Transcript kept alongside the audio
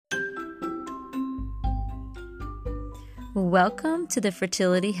Welcome to the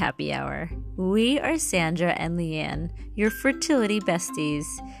Fertility Happy Hour. We are Sandra and Leanne, your fertility besties,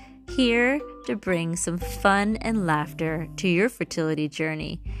 here to bring some fun and laughter to your fertility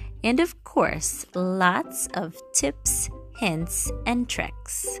journey, and of course, lots of tips, hints, and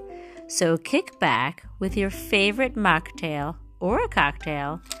tricks. So kick back with your favorite mocktail or a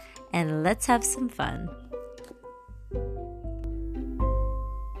cocktail, and let's have some fun.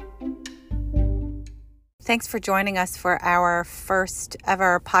 Thanks for joining us for our first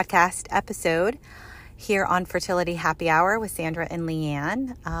ever podcast episode here on Fertility Happy Hour with Sandra and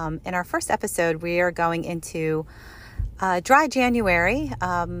Leanne. In our first episode, we are going into dry January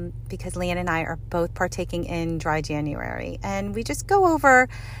because Leanne and I are both partaking in dry January. And we just go over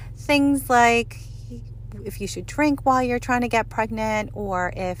things like if you should drink while you're trying to get pregnant,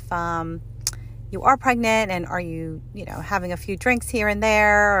 or if you are pregnant and are you having a few drinks here and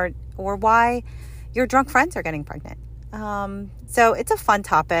there, or why your drunk friends are getting pregnant. So it's a fun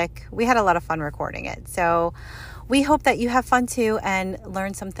topic. We had a lot of fun recording it. So we hope that you have fun too and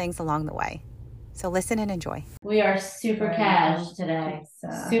learn some things along the way. So listen and enjoy. We are super cash today.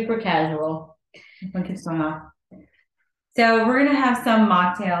 Super casual. What keeps going on? So we're going to have some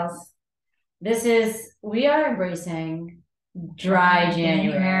mocktails. We are embracing dry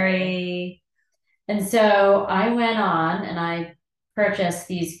January. And so I went on and I purchased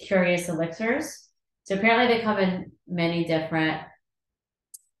these curious elixirs. So apparently they come in many different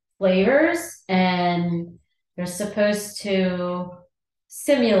flavors, and they're supposed to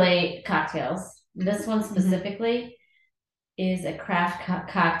simulate cocktails. This one specifically is a craft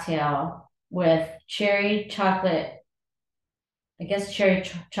cocktail with cherry chocolate,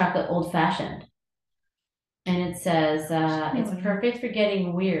 chocolate old fashioned. And it says, it's perfect for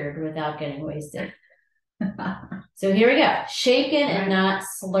getting weird without getting wasted. So here we go. Shaken and not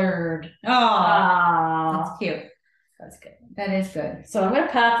slurred. Oh, that's cute. That's good. That is good. So I'm going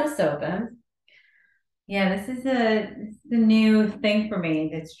to pop this open. Yeah, this is the new thing for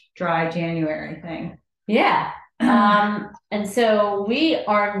me, this dry January thing. Yeah. And so we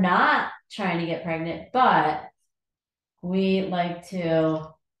are not trying to get pregnant, but we like to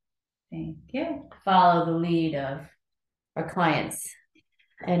follow the lead of our clients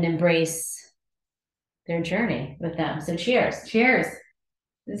and embrace their journey with them. So cheers. Cheers.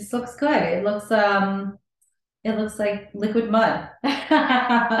 This looks good. It looks like liquid mud.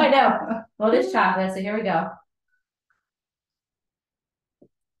 I know. Well, there's chocolate, so here we go.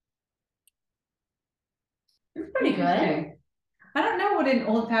 It's pretty good. I don't know what an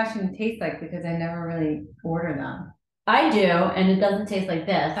old fashioned tastes like because I never really order them. I do, and it doesn't taste like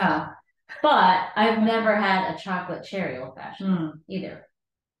this. Oh. But I've never had a chocolate cherry old fashioned either.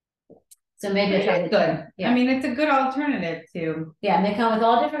 So maybe a chocolate good. Yeah. I mean, it's a good alternative to. Yeah, and they come with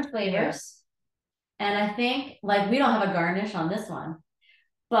all different flavors. Yeah. And I think, we don't have a garnish on this one,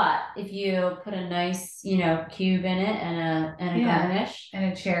 but if you put a nice, cube in it and a garnish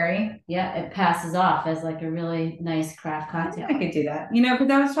and a cherry, it passes off as a really nice craft cocktail. I could do that, because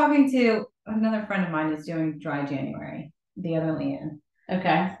I was talking to another friend of mine who's doing dry January, the other Leanne.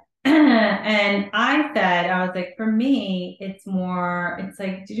 Okay. And I was like, for me, it's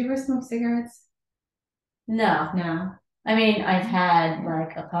like, did you ever smoke cigarettes? No. I mean, I've had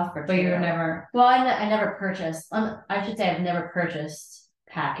a puff or two. But you were never. Well, I never purchased. I should say I've never purchased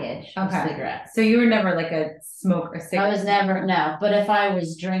packaged cigarettes. So you were never a smoker cigarette. I was never But if I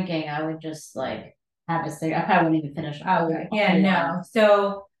was drinking, I would just have a cigarette. I probably wouldn't even finish. Okay. Yeah, no.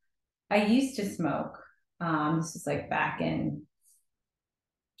 So I used to smoke. This is back in.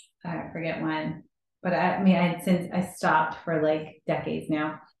 I forget when, but I stopped for decades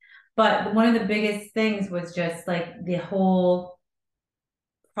now. But one of the biggest things was just the whole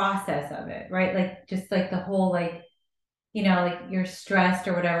process of it, right? The whole you're stressed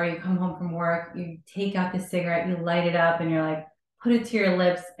or whatever. You come home from work, you take out the cigarette, you light it up, and you're put it to your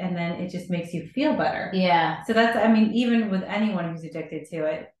lips, and then it just makes you feel better. Yeah. So even with anyone who's addicted to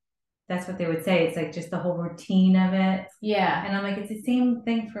it, that's what they would say. It's just the whole routine of it. Yeah. And I'm it's the same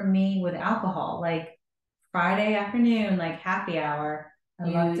thing for me with alcohol. Friday afternoon, happy hour, I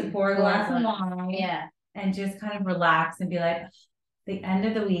love to pour a glass of wine. Yeah. And just kind of relax and be the end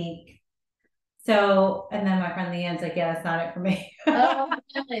of the week. So, and then my friend Leanne's yeah, that's not it for me. Oh,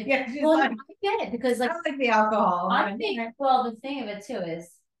 really? Yeah, I get it because I don't like the alcohol. I think, the thing of it too is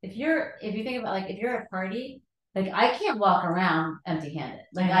if you think about if you're at a party, I can't walk around empty-handed.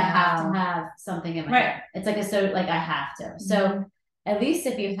 I have to have something in my hand. It's I have to. So at least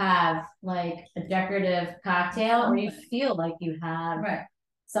if you have a decorative cocktail or you feel you have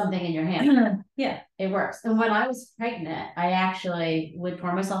something in your hand, it works. And when I was pregnant, I actually would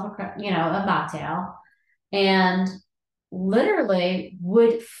pour myself a mocktail, and literally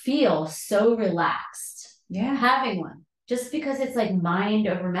would feel so relaxed having one, just because it's like mind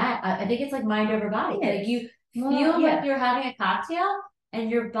over matter. I think it's like mind over body. Like you feel like you're having a cocktail and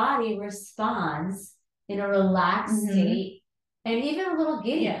your body responds in a relaxed state and even a little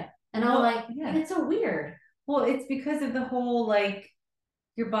giddy. And I'm like, it's so weird. Well, it's because of the whole, like,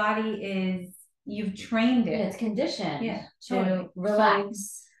 your body you've trained it. It's conditioned to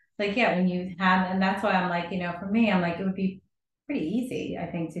relax. So, like, when you have, and that's why I'm like, for me, I'm like, it would be pretty easy, I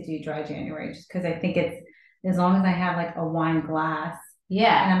think, to do dry January, just because I think it's, as long as I have like a wine glass.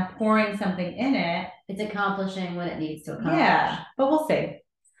 And I'm pouring something in it. It's accomplishing what it needs to accomplish. But we'll see.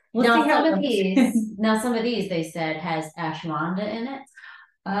 Now some of these they said has ashwagandha in it.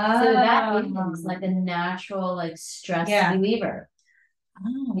 So that is like a natural, like, stress reliever.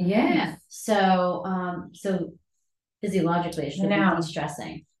 Oh, nice. So physiologically it should be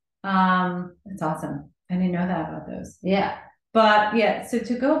de-stressing. That's awesome. I didn't know that about those. But so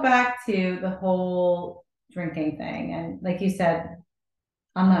to go back to the whole drinking thing, and like you said,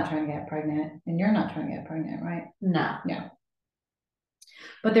 I'm not trying to get pregnant, and you're not trying to get pregnant, right? No.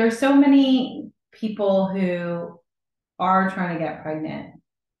 But there are so many people who are trying to get pregnant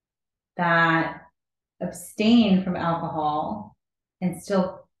that abstain from alcohol, and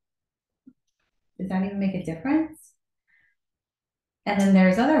still, does that even make a difference? And then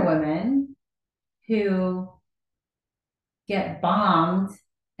there's other women who get bombed,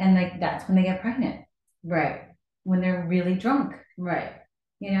 and like that's when they get pregnant. Right. When they're really drunk. Right.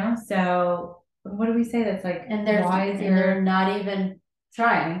 So what do we say that's like, and they're not even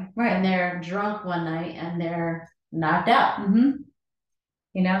trying. Right. And they're drunk one night and they're knocked out.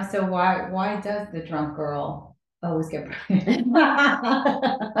 So why does the drunk girl always get pregnant?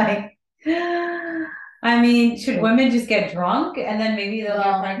 Like, I mean, should women just get drunk and then maybe they'll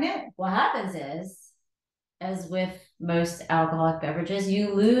get pregnant? What happens is, as with most alcoholic beverages,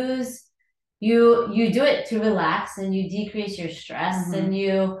 you do it to relax, and you decrease your stress, and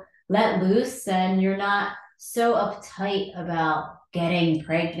you let loose, and you're not so uptight about getting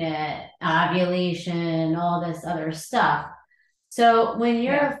pregnant, ovulation, all this other stuff. So when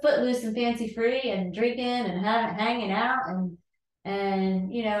you're footloose and fancy free and drinking and hanging out and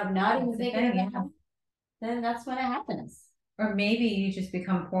not even thinking about it, then that's when it happens. Or maybe you just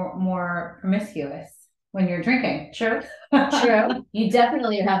become more promiscuous when you're drinking. True. You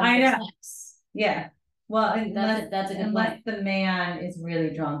definitely are having sex. Well, that's a good unless point. the man is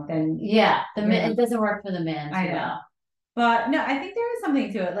really drunk, then it doesn't work for the man. I know. But no, I think there is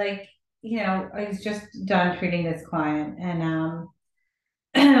something to it. Like, I was just done treating this client, and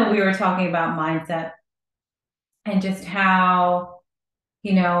we were talking about mindset and just how,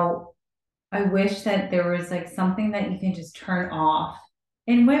 I wish that there was like something that you can just turn off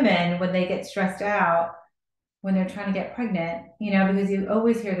in women when they get stressed out, when they're trying to get pregnant, because you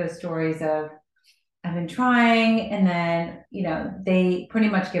always hear those stories of, I've been trying, and then, they pretty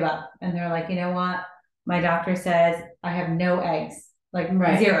much give up, and they're like, you know what? My doctor says I have no eggs, like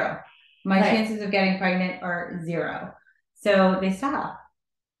zero. My chances of getting pregnant are zero. So they stop,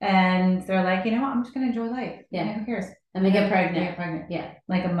 and they're like, you know what? I'm just going to enjoy life. Who cares? And they get pregnant.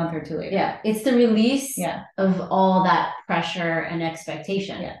 Like a month or two later. It's the release of all that pressure and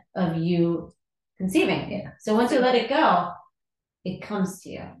expectation of you conceiving. So once you let it go, it comes to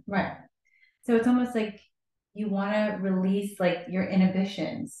you. Right. So it's almost like you want to release like your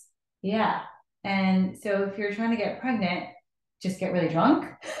inhibitions. And so if you're trying to get pregnant, just get really drunk.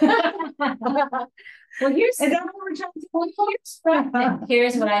 Well,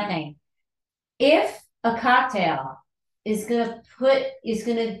 here's what I think. If a cocktail is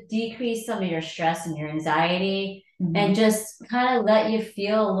gonna decrease some of your stress and your anxiety, and just kind of let you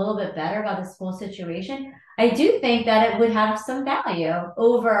feel a little bit better about this whole situation, I do think that it would have some value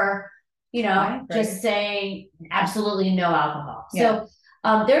over, just saying absolutely no alcohol. So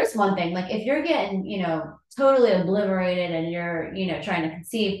there's one thing, like if you're getting, totally obliterated and you're, trying to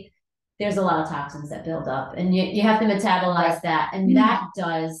conceive, there's a lot of toxins that build up, and you have to metabolize that. And that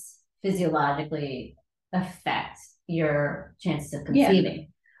does physiologically affect your chances of conceiving.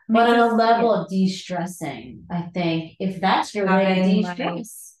 But on a level of de-stressing, I think if that's your way to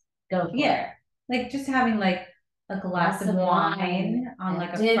de-stress, go for it. Like just having like a glass of wine on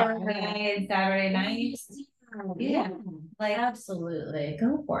like a Friday and Saturday night. Like absolutely.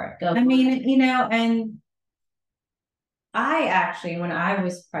 Go for it. I mean, and I actually, when I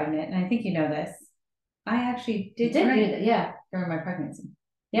was pregnant, and I think you know this, I actually did drink during my pregnancy.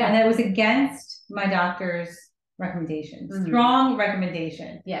 And it was against my doctor's recommendations. Strong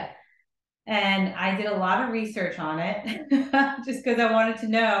recommendation. And I did a lot of research on it just because I wanted to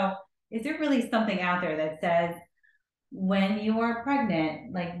know, is there really something out there that says when you are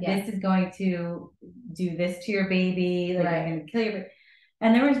pregnant, like this is going to do this to your baby, like you're going to kill your baby.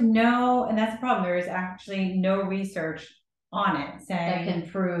 And there was no, and that's the problem. There is actually no research on it saying that can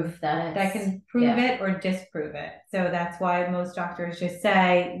prove that it or disprove it. So that's why most doctors just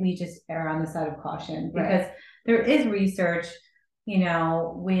say we just err on the side of caution, because there is research, you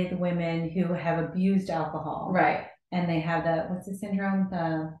know, with women who have abused alcohol, right? And they have what's the syndrome,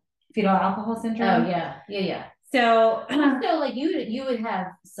 the fetal alcohol syndrome. Oh yeah. So like you would have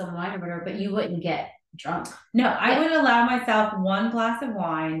some wine or whatever, but you wouldn't get drunk. No, I would allow myself one glass of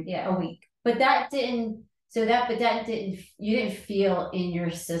wine a week. But you didn't feel in your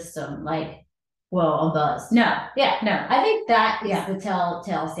system like, well, I'm buzzed. No. I think that is the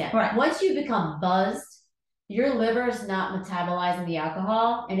telltale sign. Right. Once you become buzzed, your liver's not metabolizing the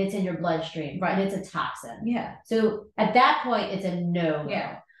alcohol and it's in your bloodstream. Right. And it's a toxin. Yeah. So at that point, it's a no.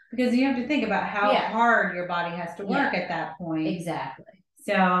 Yeah. Because you have to think about how hard your body has to work at that point. Exactly.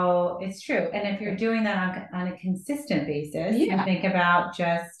 So it's true. And if you're doing that on a consistent basis, you think about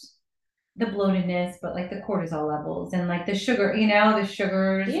just the bloatedness, but like the cortisol levels and like the sugar, you know, the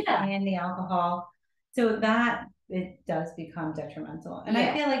sugars and the alcohol. So that it does become detrimental. And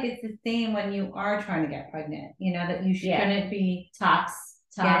I feel like it's the same when you are trying to get pregnant, you know, that you shouldn't be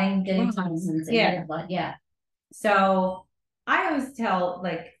getting toxins in your blood. Yeah. So I always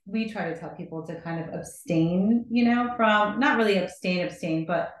we try to tell people to kind of abstain, you know, from not really abstain,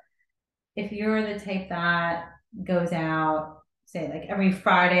 but if you're the type that goes out, say like every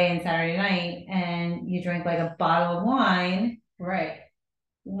Friday and Saturday night and you drink like a bottle of wine, right?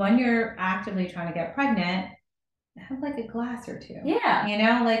 When you're actively trying to get pregnant, have like a glass or two. Yeah. You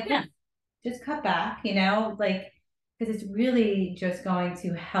know, like just cut back, you know, like, because it's really just going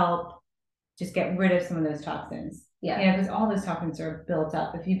to help just get rid of some of those toxins. Yeah. You know, because all those toxins are built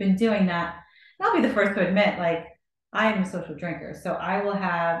up. If you've been doing that, I'll be the first to admit, like, I am a social drinker. So I will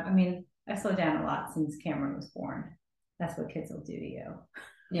I slowed down a lot since Cameron was born. That's what kids will do to you.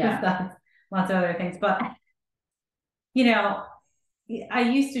 Yeah. Lots of other things. But, you know, I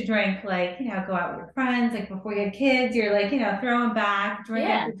used to drink, like, you know, go out with your friends, like before you had kids, you're like, you know, throwing back, drink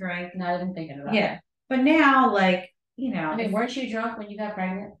after drink. Not even thinking about it. But now, like, you know. I mean, weren't you drunk when you got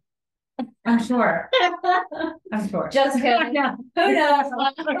pregnant? I'm sure. I'm sure. Just kidding. Who knows?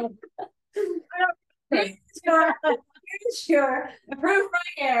 Sure. Proof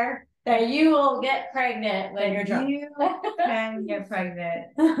right here that you will get pregnant when you're drunk. You can get pregnant.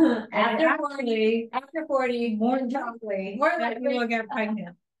 After 40, more than likely. You will get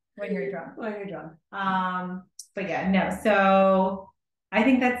pregnant when you're drunk. But yeah, no. So I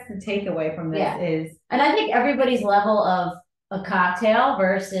think that's the takeaway from this is. And I think everybody's level of a cocktail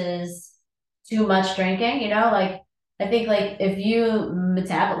versus too much drinking, you know, like I think like if you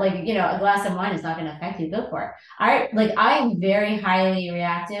like, you know, a glass of wine is not going to affect you, go for it. I'm very highly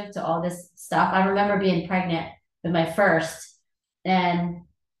reactive to all this stuff. I remember being pregnant with my first and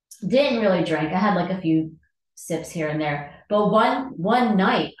didn't really drink. I had like a few sips here and there, but one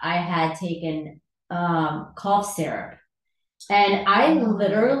night I had taken cough syrup and I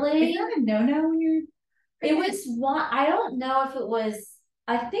literally. Is that a no-no when you're It was one. I don't know if it was.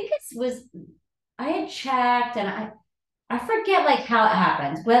 I think it was. I had checked, and I forget like how it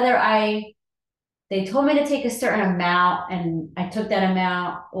happened. Whether they told me to take a certain amount, and I took that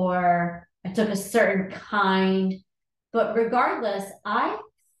amount, or I took a certain kind. But regardless, I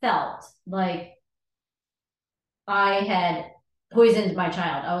felt like I had poisoned my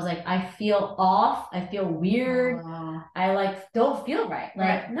child. I was like, I feel off. I feel weird. I like don't feel right.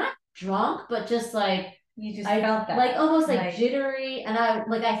 Like not drunk, but just like. You just felt that. Like almost like jittery. And I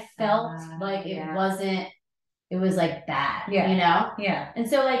felt like it was like bad, you know? Yeah. And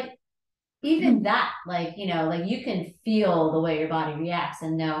so like, even that, like, you know, like you can feel the way your body reacts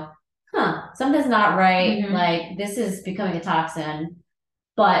and know, something's not right. Mm-hmm. Like this is becoming a toxin.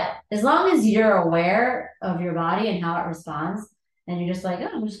 But as long as you're aware of your body and how it responds, and you're just like, oh,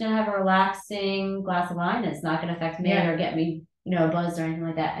 I'm just going to have a relaxing glass of wine. It's not going to affect me or get me, you know, buzzed or anything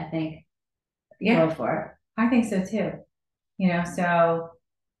like that, I think. Go for it. I think so too. You know, so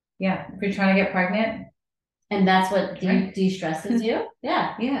if you're trying to get pregnant. And that's what de-stresses you.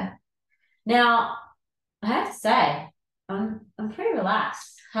 Yeah. Yeah. Now, I have to say, I'm pretty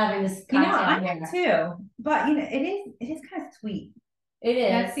relaxed having this cocktail. You know, I am too. But you know, it is kind of sweet. It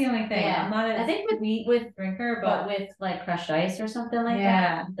is. That's the only thing. Yeah. I'm not I think with drinker, but with like crushed ice or something like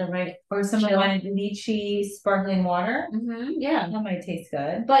that. The right or some lychee sparkling water. Mm-hmm. Yeah. That might taste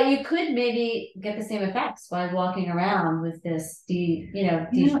good. But you could maybe get the same effects by walking around with this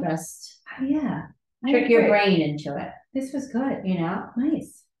de-stressed. Yeah. Trick your brain into it. This was good. You know?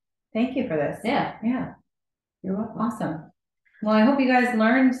 Nice. Thank you for this. Yeah. Yeah. You're welcome. Awesome. Well, I hope you guys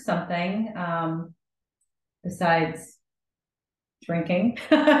learned something besides drinking.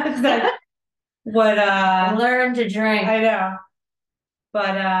 What Learn to drink. I know.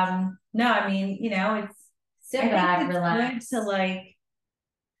 But no, I mean, it's Sit I back, think it's relax. good to like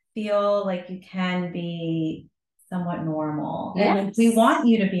feel like you can be somewhat normal. And like, we want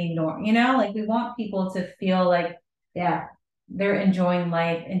you to be normal, like we want people to feel like they're enjoying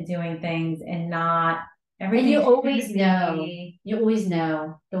life and doing things and not everything. And you always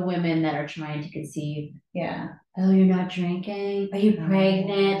know the women that are trying to conceive. Yeah. Oh, you're not drinking? Are you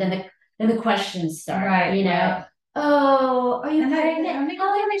pregnant? Then the questions start. Right. You know. Right. Oh, are you And pregnant?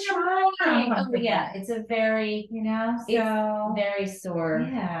 oh, you're trying. Oh, yeah. It's a very, so very sore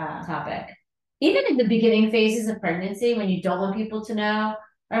topic. Even in the beginning phases of pregnancy, when you don't want people to know.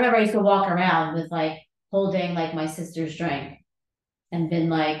 I remember I used to walk around with like holding like my sister's drink and been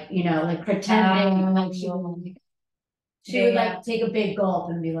like, like pretending like she would like take a big gulp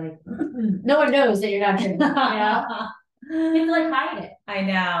and be like, no one knows that you're not drinking, you have to like hide it. I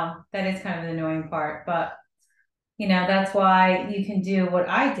know that is kind of the annoying part, but that's why you can do what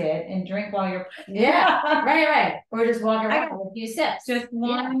I did and drink while you're right. Or just walk around with a few sips. Just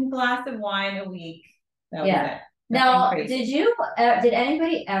one glass of wine a week. That was it. Now, did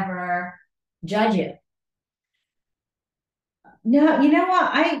anybody ever judge you? No, you know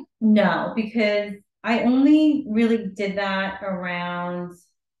what? No, because I only really did that around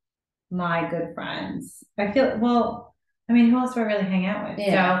my good friends. I feel, well, I mean, who else do I really hang out with?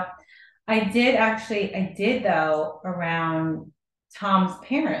 Yeah. So I did though around Tom's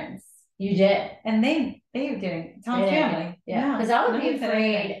parents. You did. And they didn't. Tom's family. Yeah. Because I would be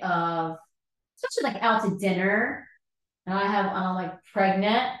afraid of, especially like out to dinner, and I'm like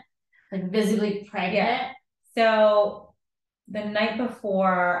pregnant, like visibly pregnant. Yeah. So the night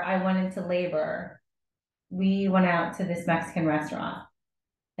before I went into labor, we went out to this Mexican restaurant.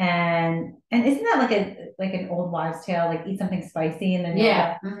 And isn't that like an old wives' tale, like eat something spicy and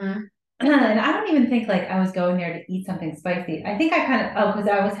then and I don't even think like I was going there to eat something spicy. I think I because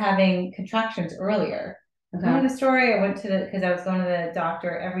I was having contractions earlier. Okay. Remember the story? I went because I was going to the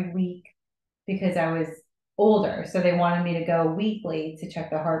doctor every week because I was older. So they wanted me to go weekly to check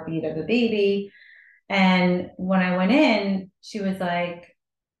the heartbeat of the baby. And when I went in, she was like,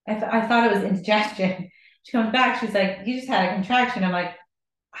 I thought it was indigestion. She comes back, she's like, you just had a contraction. I'm like,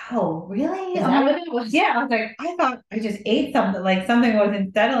 oh, really? Is that what it was? Yeah. I was like, I thought I just ate something, like something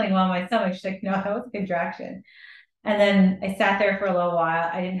wasn't settling well in my stomach. She's like, no, that was a contraction. And then I sat there for a little while.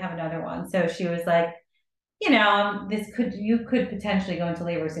 I didn't have another one. So she was like, you could potentially go into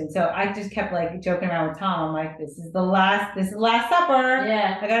labor soon. So I just kept like joking around with Tom. I'm like, this is the last supper.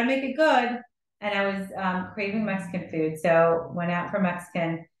 Yeah. I got to make it good. And I was craving Mexican food. So went out for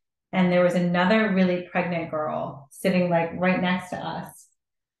Mexican, and there was another really pregnant girl sitting like right next to us.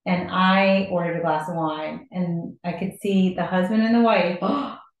 And I ordered a glass of wine, and I could see the husband and the wife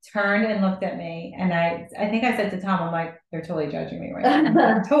turned and looked at me. And I think I said to Tom, I'm like, they're totally judging me right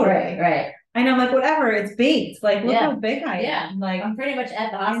now. Totally. Right. I know, I'm like, whatever, it's baked. Like, look how big I am. Like, I'm pretty much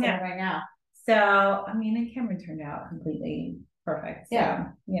at the hospital right now. So, I mean, and Cameron turned out completely perfect. So,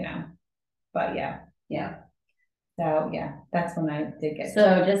 but yeah. So that's when I did get.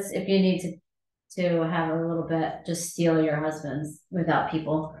 So just if you need to have a little bit, just steal your husband's without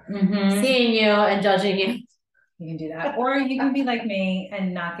people seeing you and judging you. You can do that. Or you can be like me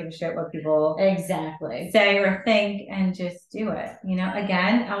and not give a shit what people say or think and just do it.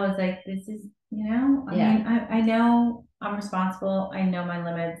 Again, I was like, this is, I mean, I know I'm responsible. I know my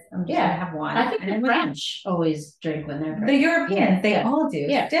limits. I'm just gonna have one. I think the French always drink when they're pregnant. The Europeans, they all do.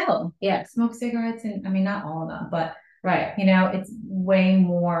 Still. Yeah. Smoke cigarettes, and I mean, not all of them, but it's way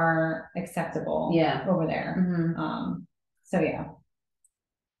more acceptable over there. So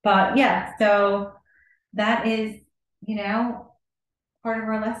but so that is, part of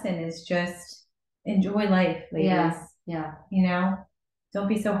our lesson is just enjoy life, ladies. Don't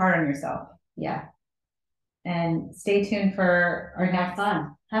be so hard on yourself. And stay tuned for our next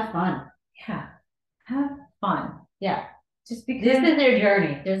fun. Have fun. Have fun. Just because this is your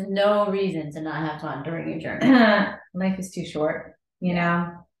journey. There's no reason to not have fun during your journey. Life is too short,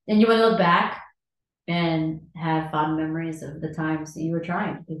 know. And you want to look back and have fond memories of the times that you were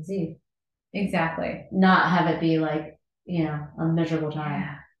trying to conceive. Exactly. Not have it be like, a miserable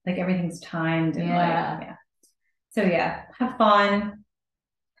time. Like everything's timed and So have fun.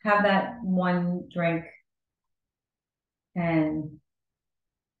 Have that one drink and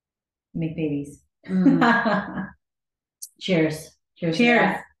make babies. Cheers. Cheers.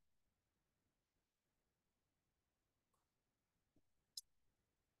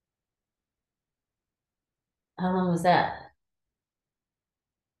 How long was that?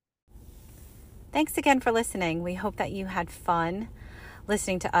 Thanks again for listening. We hope that you had fun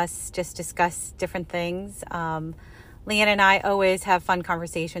listening to us just discuss different things. Leanne and I always have fun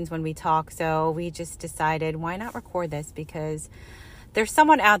conversations when we talk, so we just decided why not record this, because there's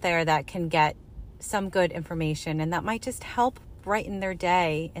someone out there that can get some good information and that might just help brighten their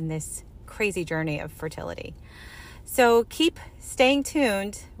day in this crazy journey of fertility. So keep staying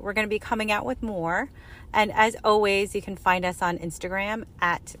tuned. We're going to be coming out with more. And as always, you can find us on Instagram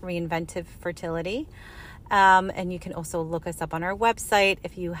at Reinventive Fertility. And you can also look us up on our website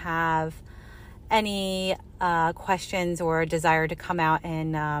if you have any questions or desire to come out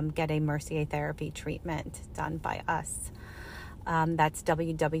and get a Mercier therapy treatment done by us. That's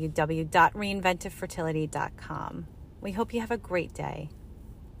www.reinventivefertility.com. We hope you have a great day.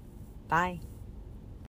 Bye.